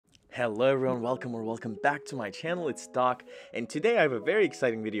Hello everyone, welcome back to my channel. It's Doc, and today I have a very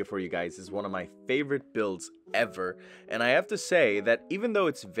exciting video for you guys. It's one of my favorite builds ever, and I have to say that even though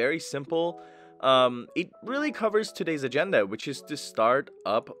it's very simple, it really covers today's agenda, which is to start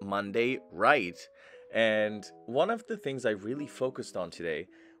up Monday right. And one of the things I really focused on today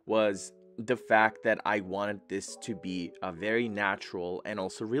was the fact that I wanted this to be a very natural and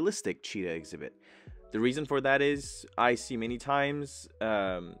also realistic cheetah exhibit. The reason for that is I see many times,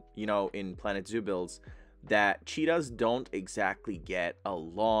 in Planet Zoo builds, that cheetahs don't exactly get a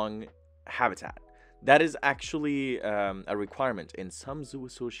long habitat. That is actually a requirement in some zoo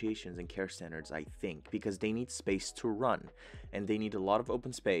associations and care standards, I think, because they need space to run and they need a lot of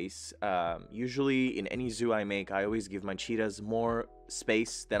open space. Usually in any zoo I make, I always give my cheetahs more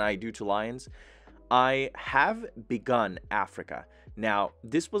space than I do to lions. I have begun Africa. Now,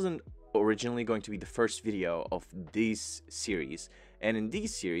 this wasn't originally going to be the first video of this series, and in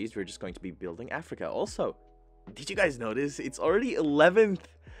this series we're just going to be building Africa. Also, did you guys notice it's already 11th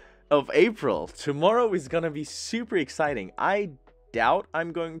of April? Tomorrow is gonna be super exciting. I doubt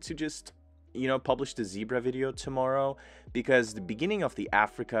I'm going to just publish the zebra video tomorrow, because the beginning of the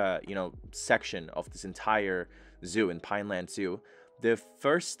Africa section of this entire zoo in Pineland Zoo, the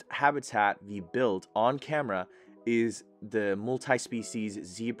first habitat we built on camera is the multi-species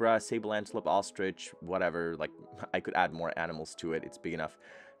zebra, sable antelope, ostrich, whatever. Like, I could add more animals to it, it's big enough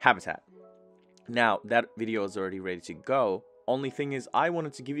habitat. Now that video is already ready to go. Only thing is, I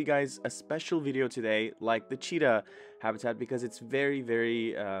wanted to give you guys a special video today, like the cheetah habitat, because it's very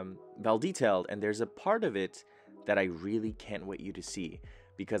well detailed, and there's a part of it that I really can't wait you to see,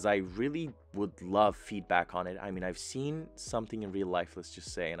 because I really would love feedback on it. I mean, I've seen something in real life, let's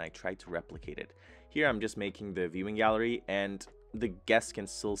just say, and I tried to replicate it. Here I'm just making the viewing gallery, and the guests can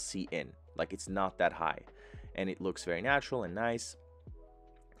still see in. Like, it's not that high, and it looks very natural and nice.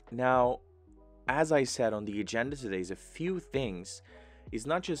 Now, as I said, on the agenda today is a few things. It's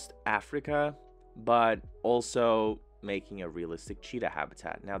not just Africa, but also making a realistic cheetah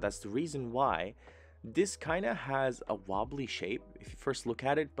habitat. Now, that's the reason why this kind of has a wobbly shape if you first look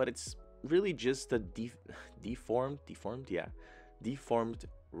at it, but it's really just a deformed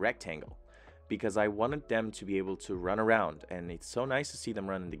rectangle, because I wanted them to be able to run around, and it's so nice to see them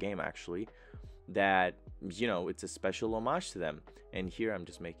run in the game, actually, that it's a special homage to them. And here I'm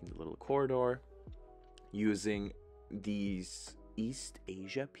just making the little corridor using these East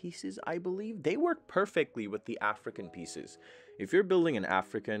Asia pieces. I believe they work perfectly with the African pieces. If you're building an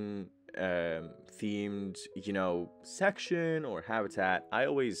African themed section or habitat, I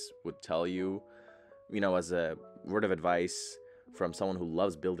always would tell you, as a word of advice from someone who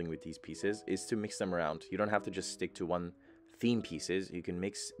loves building with these pieces, is to mix them around. You don't have to just stick to one theme pieces. You can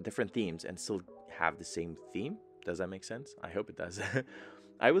mix different themes and still have the same theme. Does that make sense? I hope it does.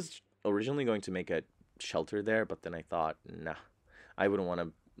 I was originally going to make a shelter there, but then I thought, nah, I wouldn't want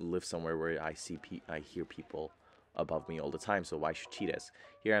to live somewhere where I hear people above me all the time, so why should cheetahs?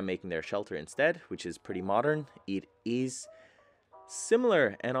 Here I'm making their shelter instead, which is pretty modern. It is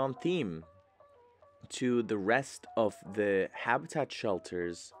similar and on theme to the rest of the habitat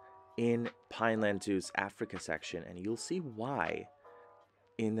shelters in Pineland Zoo's Africa section, and you'll see why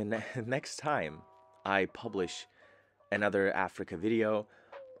in the next time I publish another Africa video.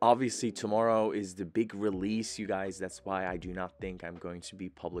 Obviously, tomorrow is the big release, you guys. That's why I do not think I'm going to be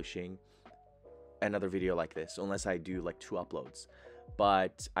publishing another video like this, unless I do like 2 uploads.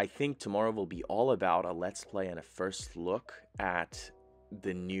 But I think tomorrow will be all about a let's play and a first look at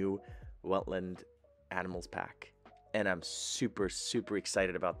the new wetland animals pack, and I'm super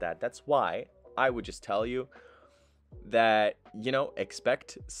excited about that. That's why I would just tell you that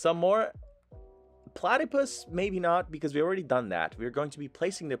expect some more platypus. Maybe not, because we already done that. We're going to be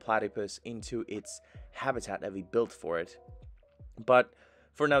placing the platypus into its habitat that we built for it, but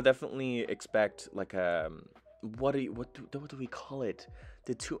for now, definitely expect like what do we call it?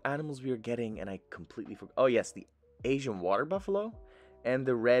 The 2 animals we are getting, and I completely forgot. Oh yes, the Asian water buffalo and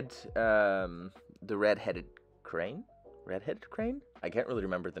the red-headed crane. Red-headed crane? I can't really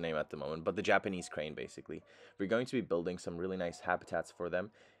remember the name at the moment, but the Japanese crane, basically. We're going to be building some really nice habitats for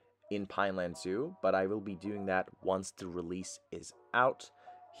them in Pineland Zoo, but I will be doing that once the release is out.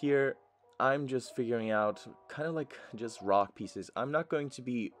 Here I'm just figuring out kind of like just rock pieces. I'm not going to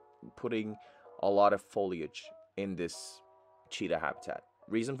be putting a lot of foliage in this cheetah habitat.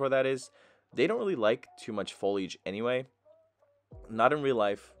 Reason for that is they don't really like too much foliage anyway. Not in real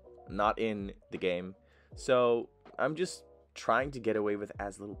life, not in the game. So I'm just trying to get away with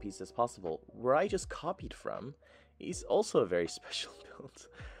as little pieces as possible. Where I just copied from is also a very special build.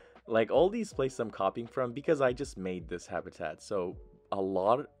 Like, all these places I'm copying from, because I just made this habitat. So a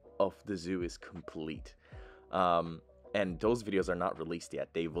lot of the zoo is complete. And those videos are not released yet.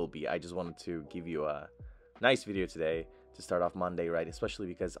 They will be. I just wanted to give you a nice video today to start off Monday, right? Especially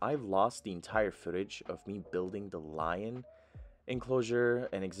because I've lost the entire footage of me building the lion enclosure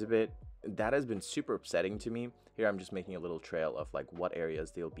and exhibit. That has been super upsetting to me. Here I'm just making a little trail of like what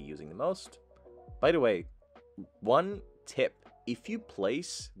areas they'll be using the most. By the way, one tip: if you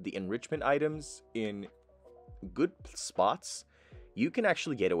place the enrichment items in good spots, you can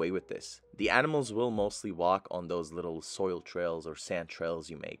actually get away with this. The animals will mostly walk on those little soil trails or sand trails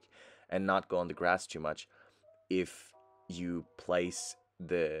you make and not go on the grass too much if you place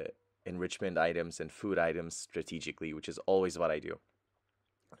the enrichment items and food items strategically, which is always what I do.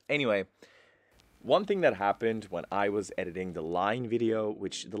 Anyway, one thing that happened when I was editing the lion video,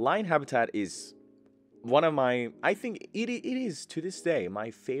 which the lion habitat is one of my, I think it is to this day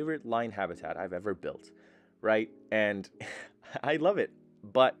my favorite lion habitat I've ever built, right? And I love it.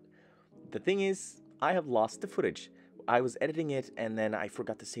 But the thing is, I have lost the footage. I was editing it and then I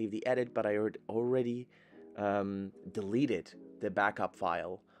forgot to save the edit, but I had already deleted the backup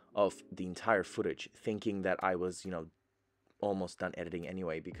file of the entire footage, thinking that I was, almost done editing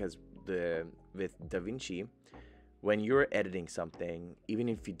anyway. Because with DaVinci, when you're editing something, even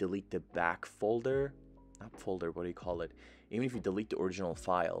if you delete the back folder, not folder, what do you call it? Even if you delete the original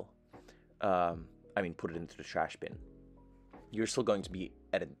file, put it into the trash bin, you're still going to be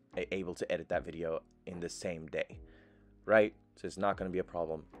able to edit that video in the same day, right? So it's not going to be a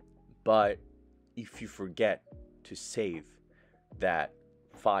problem. But if you forget to save that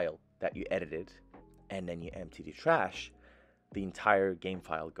file that you edited and then you empty the trash, the entire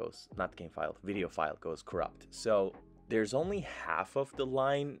video file goes corrupt. So there's only half of the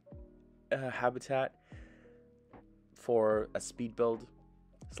line habitat for a speed build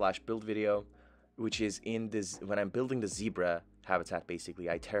 / build video, which is in this. When I'm building the zebra habitat, basically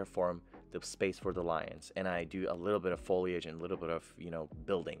I terraform the space for the lions and I do a little bit of foliage and a little bit of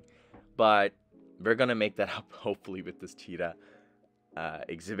building. But we're gonna make that up hopefully with this cheetah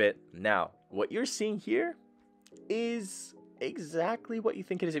exhibit. Now what you're seeing here is exactly what you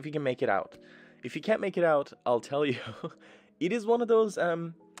think it is, if you can make it out. If you can't make it out, I'll tell you. It is one of those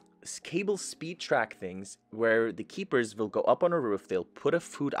cable speed track things where the keepers will go up on a roof, they'll put a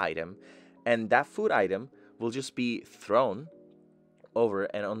food item, and that food item will just be thrown over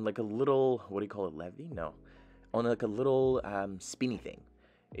and on like a little, what do you call it, levee? No. On like a little spinny thing.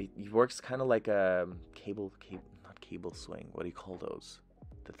 It works kind of like a not cable swing. What do you call those?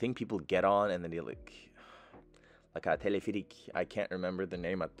 The thing people get on and then they like a teleférique. I can't remember the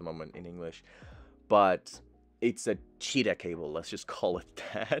name at the moment in English, but it's a cheetah cable. Let's just call it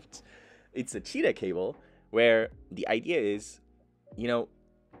that. It's a cheetah cable where the idea is,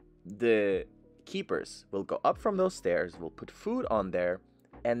 the keepers will go up from those stairs, will put food on there,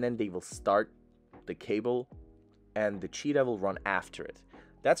 and then they will start the cable and the cheetah will run after it.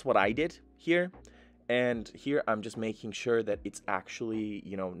 That's what I did here. And here I'm just making sure that it's actually,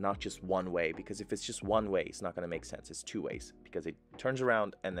 not just one way, because if it's just one way, it's not going to make sense. It's two ways, because it turns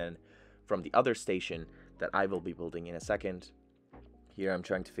around and then from the other station that I will be building in a second. Here I'm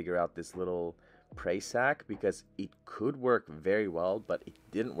trying to figure out this little prey sack because it could work very well, but it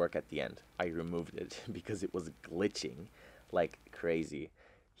didn't work at the end. I removed it because it was glitching like crazy.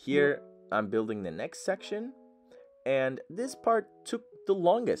 Here I'm building the next section, and this part took the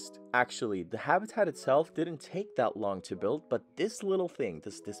longest. Actually, the habitat itself didn't take that long to build, but this little thing,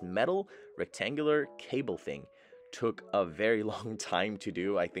 this metal rectangular cable thing, took a very long time to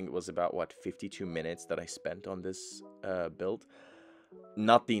do. I think it was about 52 minutes that I spent on this build.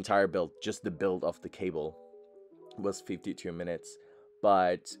 Not the entire build, just the build of the cable was 52 minutes,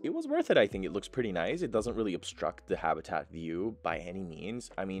 but it was worth it. I think it looks pretty nice. It doesn't really obstruct the habitat view by any means.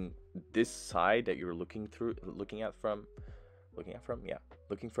 I mean, this side that you're looking from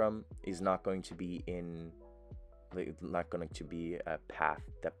is not going to be a path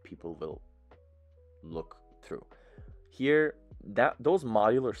that people will look through. Here, those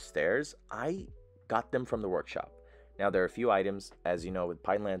modular stairs, I got them from the workshop. Now, there are a few items, as you know, with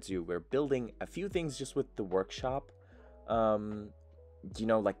Pineland Zoo, we're building a few things just with the workshop.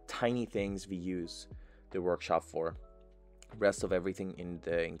 Like tiny things we use the workshop for. Rest of everything in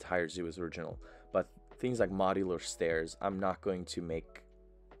the entire zoo is original. But things like modular stairs, I'm not going to make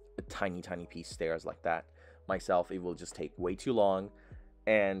a tiny piece stairs like that myself. It will just take way too long.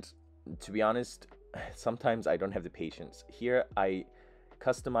 And to be honest, sometimes I don't have the patience. Here, I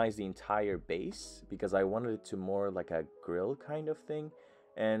customize the entire base because I wanted it to more like a grill kind of thing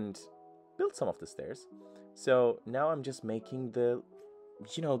and build some of the stairs. So now I'm just making the,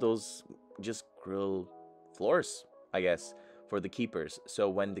 those just grill floors, I guess, for the keepers. So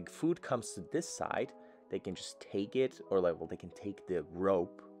when the food comes to this side, they can just take it, or like, well, they can take the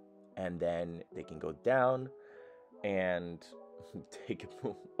rope and then they can go down and take it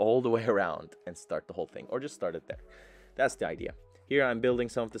all the way around and start the whole thing, or just start it there. That's the idea. Here I'm building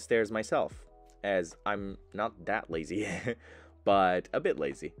some of the stairs myself, as I'm not that lazy, but a bit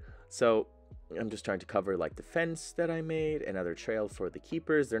lazy. So I'm just trying to cover like the fence that I made, another trail for the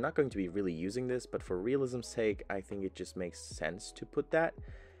keepers. They're not going to be really using this, but for realism's sake, I think it just makes sense to put that.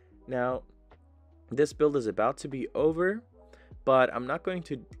 Now, this build is about to be over, but I'm not going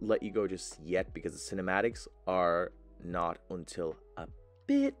to let you go just yet because the cinematics are not until a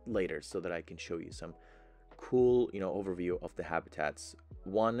bit later, so that I can show you some cool, overview of the habitats.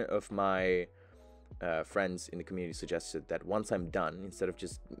 One of my friends in the community suggested that once I'm done, instead of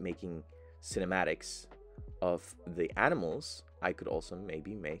just making cinematics of the animals, I could also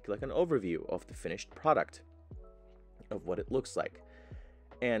maybe make like an overview of the finished product, of what it looks like.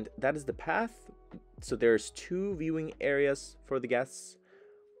 And that is the path. So there's 2 viewing areas for the guests.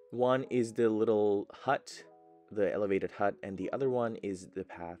 One is the little hut, the elevated hut, and the other one is the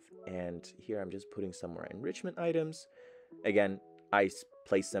path. And here I'm just putting some more enrichment items. Again, I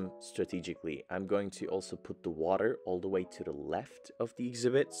place them strategically. I'm going to also put the water all the way to the left of the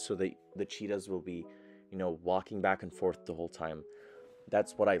exhibit, so that the cheetahs will be, walking back and forth the whole time.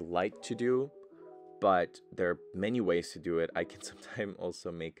 That's what I like to do, but there are many ways to do it. I can sometimes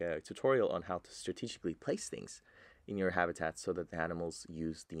also make a tutorial on how to strategically place things in your habitat so that the animals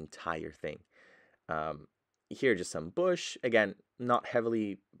use the entire thing. Here, just some bush. Again, not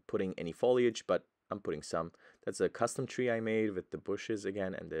heavily putting any foliage, but I'm putting some. That's a custom tree I made with the bushes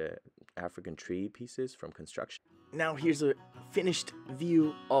again and the African tree pieces from construction. Now here's a finished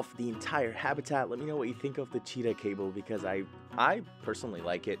view of the entire habitat. Let me know what you think of the cheetah cable, because I personally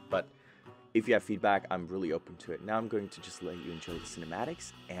like it, but if you have feedback, I'm really open to it. Now I'm going to just let you enjoy the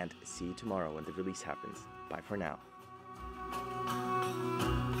cinematics and see you tomorrow when the release happens. Bye for now.